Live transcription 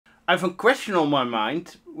I have a question on my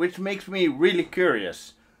mind which makes me really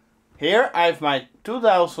curious. Here I have my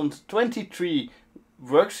 2023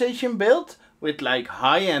 Workstation build with like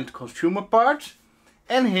high-end consumer parts,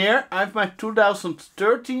 and here I have my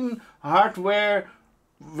 2013 hardware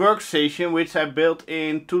Workstation which I built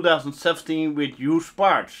in 2017 with used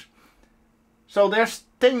parts. So there's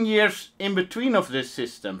 10 years in between of these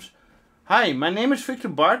systems. Hi, my name is Victor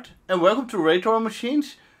Bart and welcome to Retro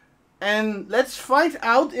Machines, and let's find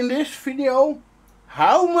out in this video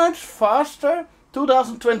how much faster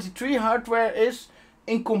 2023 hardware is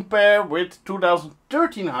in compare with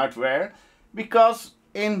 2013 hardware, because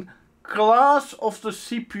in class of the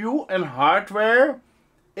CPU and hardware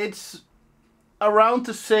it's around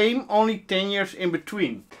the same, only 10 years in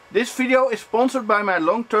between. This video is sponsored by my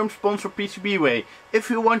long-term sponsor PCBWay. If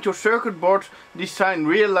you want your circuit boards designed,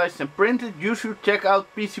 realized and printed, you should check out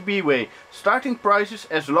PCBWay. Starting prices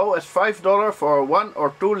as low as $5 for a 1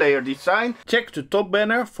 or 2 layer design. Check the top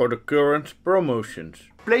banner for the current promotions.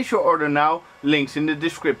 Place your order now, links in the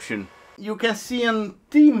description. You can see a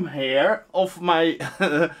theme here of my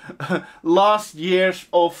last years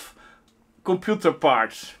of computer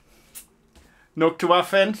parts. Noctua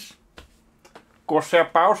fans, Corsair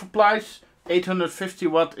power supplies, 850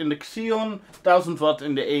 watt in the Xeon, 1000 watt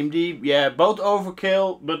in the AMD. Yeah, both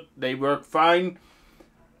overkill, but they work fine.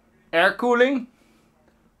 Air cooling,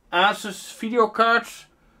 Asus video cards.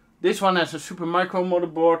 This one has a Supermicro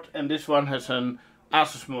motherboard and this one has an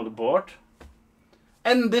Asus motherboard.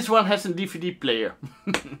 And this one has a DVD player.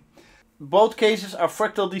 Both cases are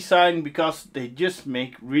fractal design because they just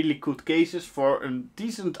make really good cases for a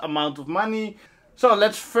decent amount of money. So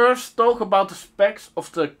let's first talk about the specs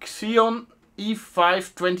of the Xeon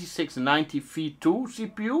E5 2690 V2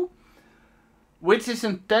 CPU, which is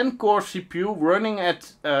a 10 core CPU running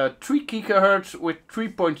at 3 GHz with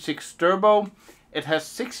 3.6 turbo. It has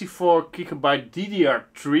 64 GB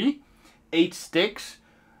DDR3, 8 sticks,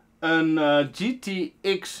 an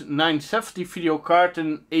GTX 970 video card,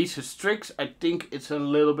 and Asus Strix. I think it's a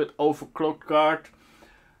little bit overclocked card.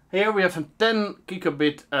 Here we have a 10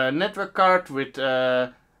 gigabit network card with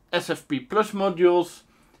SFP Plus modules.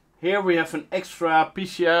 Here we have an extra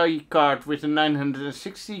PCI card with a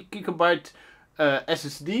 960 gigabyte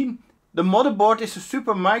SSD. The motherboard is a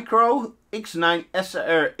Supermicro X9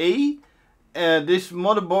 SRA. This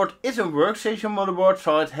motherboard is a workstation motherboard,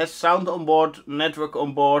 so it has sound on board, network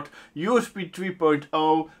on board, USB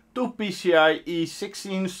 3.0, 2 PCIe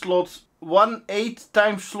 16 slots, 1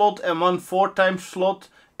 8x slot and 1 4x slot,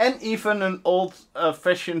 and even an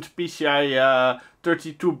old-fashioned PCI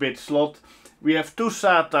 32-bit slot. We have 2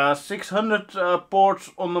 SATA 600 ports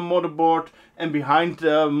on the motherboard, and behind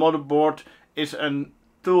the motherboard is an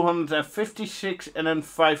 256 and then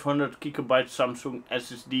 500 gigabyte Samsung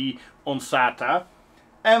SSD on SATA.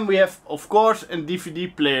 And we have of course a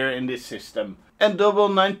DVD player in this system. And double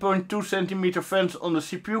 9.2 cm fans on the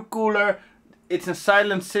CPU cooler. It's a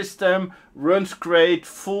silent system, runs great,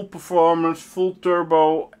 full performance, full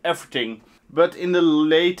turbo, everything. But in the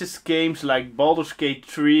latest games like Baldur's Gate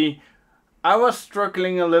 3, I was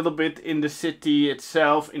struggling a little bit in the city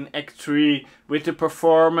itself in Act 3 with the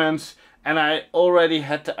performance. And I already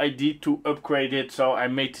had the idea to upgrade it, so I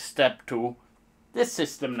made the step to this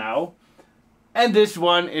system now. And this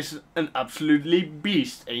one is an absolutely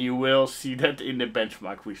beast, and you will see that in the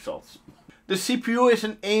benchmark results. The CPU is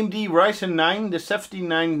an AMD Ryzen 9, the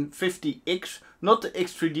 7950X, not the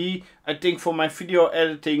X3D. I think for my video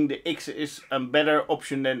editing the X is a better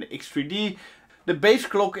option than the X3D. The base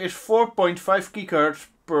clock is 4.5 GHz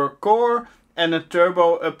per core. And a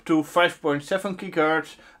turbo up to 5.7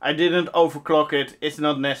 GHz. I didn't overclock it, it's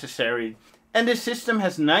not necessary. And this system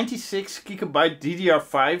has 96 GB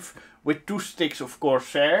DDR5 with 2 sticks of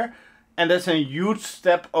Corsair. And that's a huge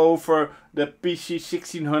step over the PC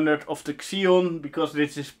 1600 of the Xeon, because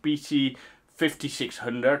this is PC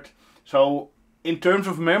 5600. So in terms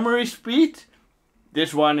of memory speed,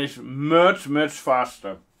 this one is much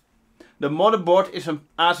faster. The motherboard is an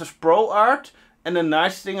Asus ProArt. And the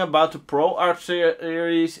nice thing about the ProArt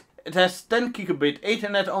series, it has 10 gigabit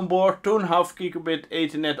Ethernet on board, 2.5 gigabit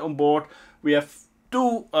Ethernet on board. We have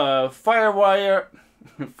 2 Firewire,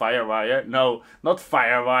 no, not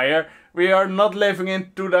Firewire. We are not living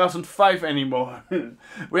in 2005 anymore.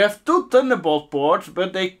 We have 2 Thunderbolt ports,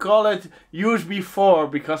 but they call it USB 4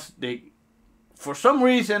 because for some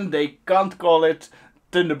reason they can't call it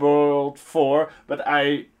Thunderbolt 4, but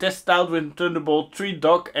I tested out with Thunderbolt 3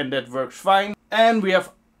 dock and that works fine. And we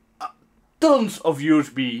have tons of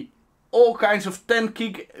USB, all kinds of 10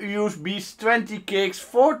 gig USBs, 20 gigs,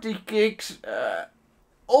 40 gigs,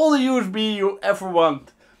 all the USB you ever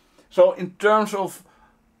want. So in terms of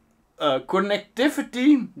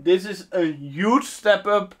Connectivity, this is a huge step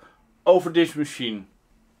up over this machine.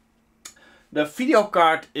 The video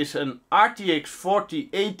card is an RTX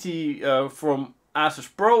 4080 from Asus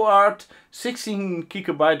ProArt, 16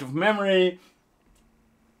 GB of memory.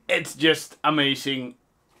 It's just amazing.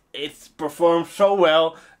 It performs so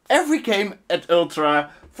well. Every game at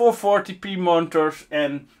Ultra, 440p monitors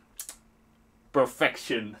and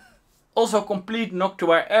perfection. Also complete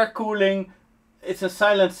knock-to-wire air cooling. It's a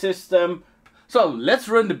silent system. So let's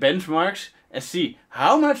run the benchmarks and see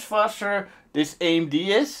how much faster this AMD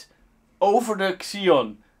is over the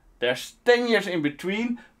Xeon. There's 10 years in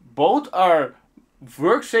between. Both are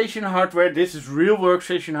workstation hardware. This is real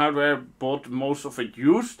workstation hardware, bought most of it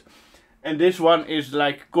used. And this one is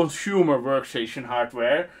like consumer workstation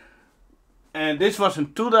hardware. And this was a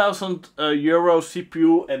 2000 euro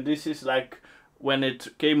CPU, and this is like when it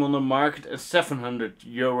came on the market a 700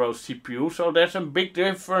 euro CPU. So there's a big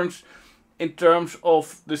difference in terms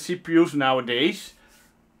of the CPUs nowadays.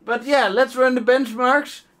 But yeah, let's run the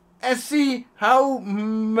benchmarks and see how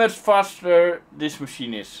much faster this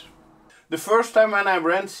machine is. The first time when I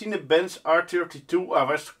ran Cinebench R32, I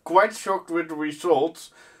was quite shocked with the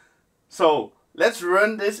results. So let's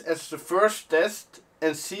run this as the first test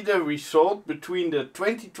and see the result between the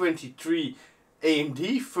 2023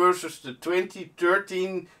 AMD versus the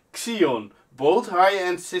 2013 Xeon, both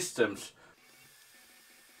high-end systems.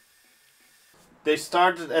 They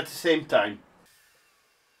started at the same time.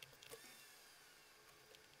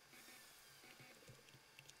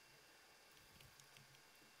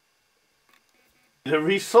 The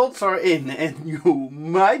results are in, and you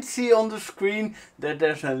might see on the screen that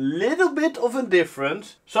there's a little bit of a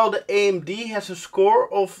difference. So the AMD has a score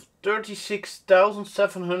of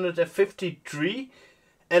 36,753,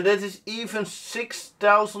 and that is even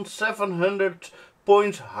 6,700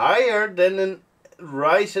 points higher than a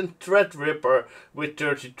Ryxen Threadripper with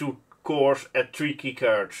 32 cores at 3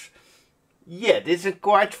 GHz. Yeah, this is a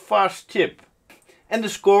quite fast chip. And the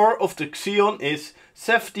score of the Xeon is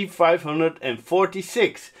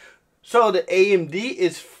 7546. So the AMD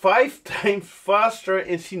is 5 times faster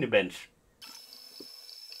in Cinebench.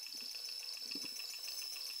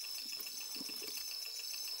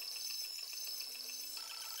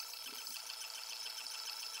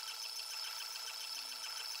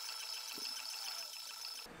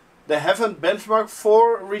 The Heaven Benchmark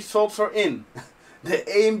 4 results are in. The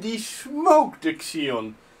AMD smoked the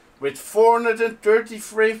Xeon with 430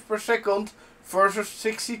 frames per second versus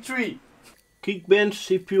 63. Geekbench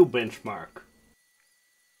CPU benchmark.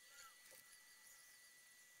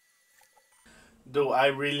 Do I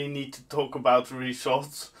really need to talk about the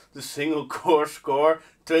results? The single core score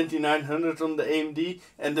 2900 on the AMD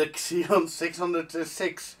and the Xeon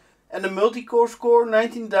 606. And the multi-core score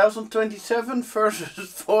 19,027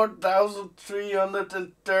 versus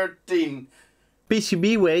 4,313.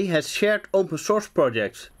 PCBWay has shared open source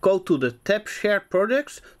projects. Go to the tab Shared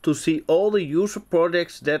Projects to see all the user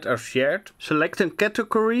projects that are shared. Select a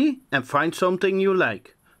category and find something you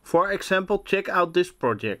like. For example, check out this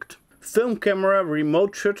project. Film camera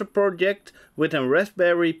remote shutter project with a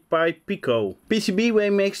Raspberry Pi Pico.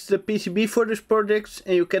 PCBWay makes the PCB for this project,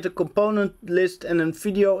 and you get a component list and a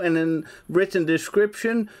video and a written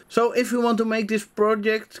description. So if you want to make this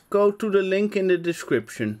project, go to the link in the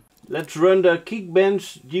description. Let's run the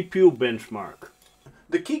Geekbench GPU benchmark.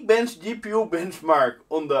 The Geekbench GPU benchmark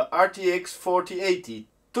on the RTX 4080,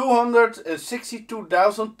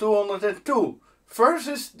 262,202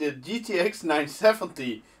 versus the GTX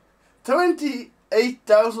 970,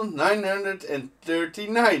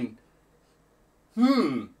 28,939.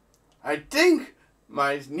 I think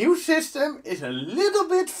my new system is a little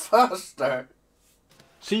bit faster.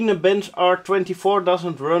 Cinebench R24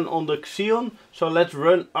 doesn't run on the Xeon, so let's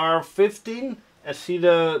run R15 and see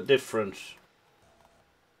the difference.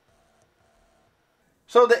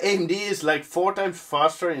 So the AMD is like 4 times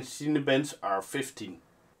faster in Cinebench R15.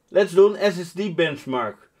 Let's do an SSD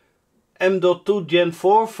benchmark. M.2 Gen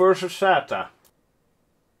 4 versus SATA.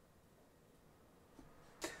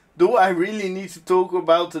 Do I really need to talk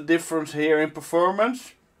about the difference here in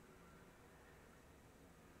performance?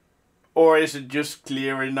 Or is it just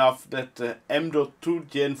clear enough that the M.2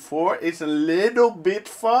 Gen 4 is a little bit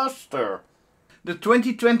faster? The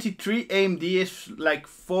 2023 AMD is like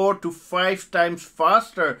 4 to 5 times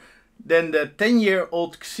faster than the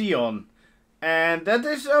 10-year-old Xeon. And that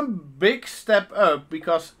is a big step up,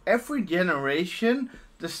 because every generation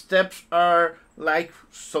the steps are like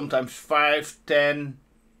sometimes 5, 10,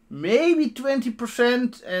 maybe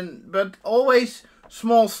 20%, but always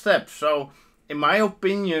small steps. So in my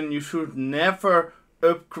opinion, you should never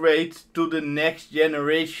upgrade to the next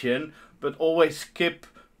generation, but always skip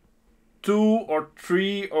 2 or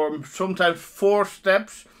 3 or sometimes 4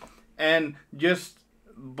 steps and just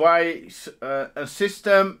buy a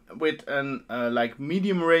system with an like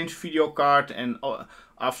medium range video card, and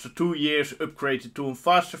after 2 years upgrade it to a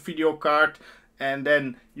faster video card, and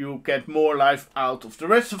then you get more life out of the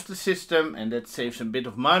rest of the system, and that saves a bit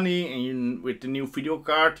of money. And with the new video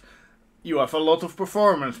card you have a lot of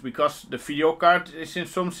performance, because the video card is in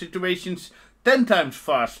some situations 10 times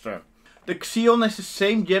faster. The Xeon is the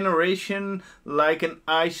same generation like an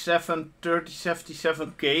i7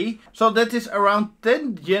 3077K, so that is around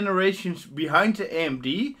 10 generations behind the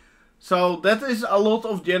AMD. So that is a lot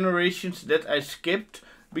of generations that I skipped,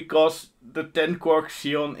 because the 10 core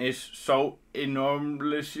Xeon is so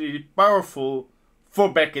enormously powerful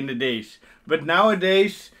for back in the days. But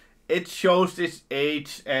nowadays it shows its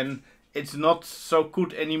age, and it's not so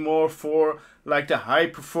good anymore for like the high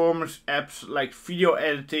performance apps like video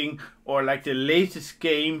editing or like the latest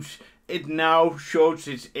games. It now shows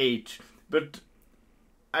its age. But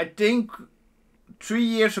I think 3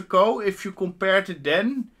 years ago, if you compared it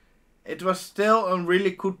then, it was still a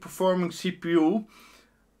really good performing CPU.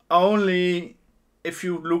 Only if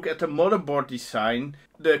you look at the motherboard design,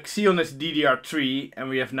 the Xeon is DDR3 and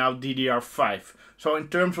we have now DDR5. So in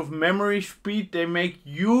terms of memory speed, they make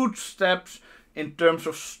huge steps. In terms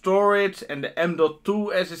of storage and the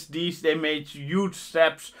M.2 SSDs, they made huge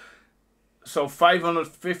steps. So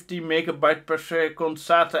 550 megabyte per second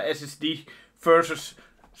SATA SSD versus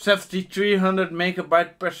 7300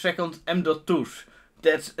 megabyte per second M.2s.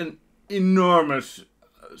 That's an enormous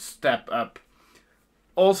step up.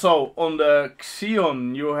 Also on the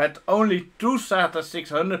Xeon you had only 2 SATA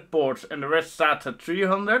 600 ports and the rest SATA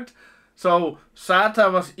 300. So SATA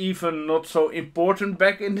was even not so important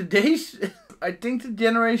back in the days. I think the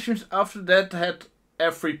generations after that had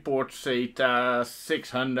every port SATA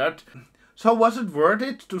 600. So was it worth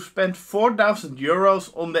it to spend 4,000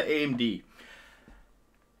 euros on the AMD?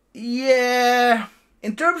 Yeah,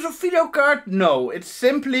 in terms of video card, no. It's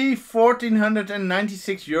simply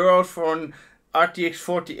 1,496 euros for an RTX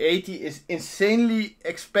 4080 is insanely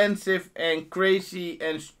expensive and crazy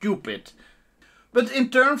and stupid. But in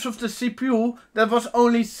terms of the CPU, that was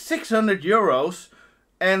only 600 euros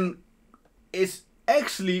and is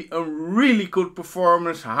actually a really good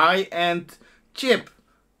performance high-end chip.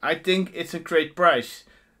 I think it's a great price.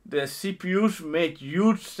 The CPUs made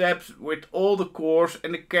huge steps with all the cores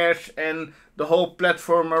and the cache and the whole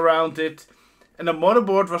platform around it. And the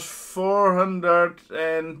motherboard was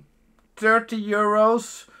 430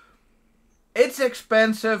 euros. It's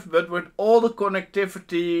expensive, but with all the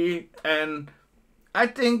connectivity, and I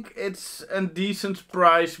think it's a decent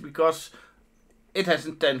price because it has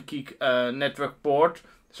a 10 gig network port,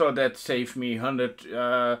 so that saved me 100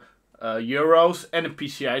 euros, and a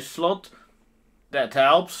PCI slot. That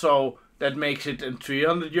helps, so that makes it a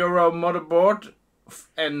 300 euro motherboard.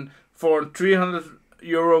 And for a 300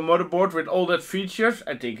 euro motherboard with all that features,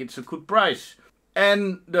 I think it's a good price.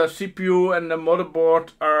 And the CPU and the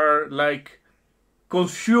motherboard are like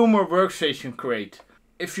consumer workstation grade.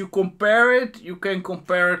 If you compare it, you can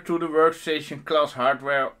compare it to the workstation class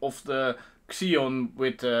hardware of the Xeon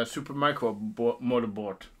with the Supermicro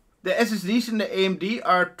motherboard. The SSDs in the AMD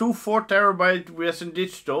are 2 4TB Western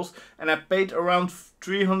Digitals, and I paid around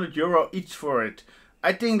 300 euro each for it.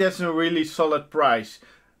 I think that's a really solid price.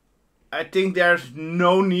 I think there's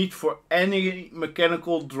no need for any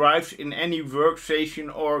mechanical drives in any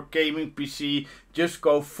workstation or gaming PC. Just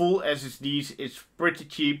go full SSDs, it's pretty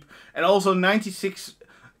cheap. And also 96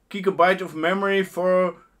 GB of memory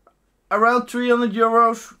for around 300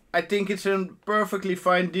 euros. I think it's a perfectly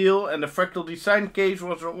fine deal, and the fractal design case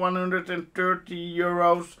was 130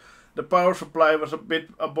 euros. The power supply was a bit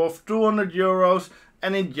above 200 euros.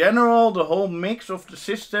 And in general, the whole mix of the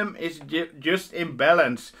system is just in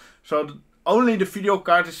balance. So only the video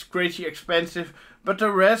card is crazy expensive, but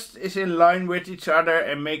the rest is in line with each other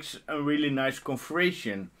and makes a really nice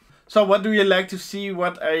configuration. So what do you like to see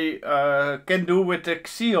what I can do with the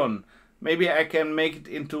Xeon? Maybe I can make it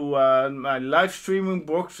into my live streaming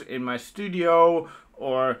box in my studio,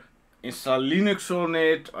 or install Linux on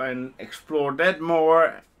it and explore that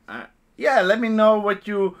more. Yeah, let me know what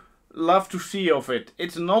you love to see of it.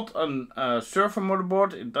 It's not a server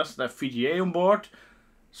motherboard, it doesn't have VGA on board.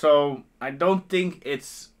 So I don't think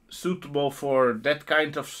it's suitable for that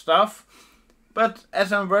kind of stuff. But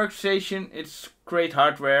as a workstation, it's great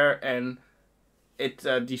hardware and it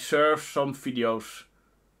deserves some videos.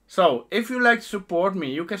 So, if you like to support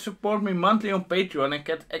me, you can support me monthly on Patreon and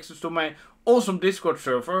get access to my awesome Discord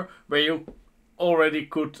server, where you already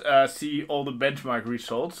could see all the benchmark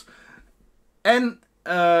results. And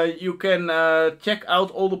you can check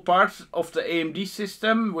out all the parts of the AMD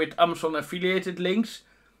system with Amazon affiliated links.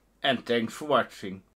 And thanks for watching.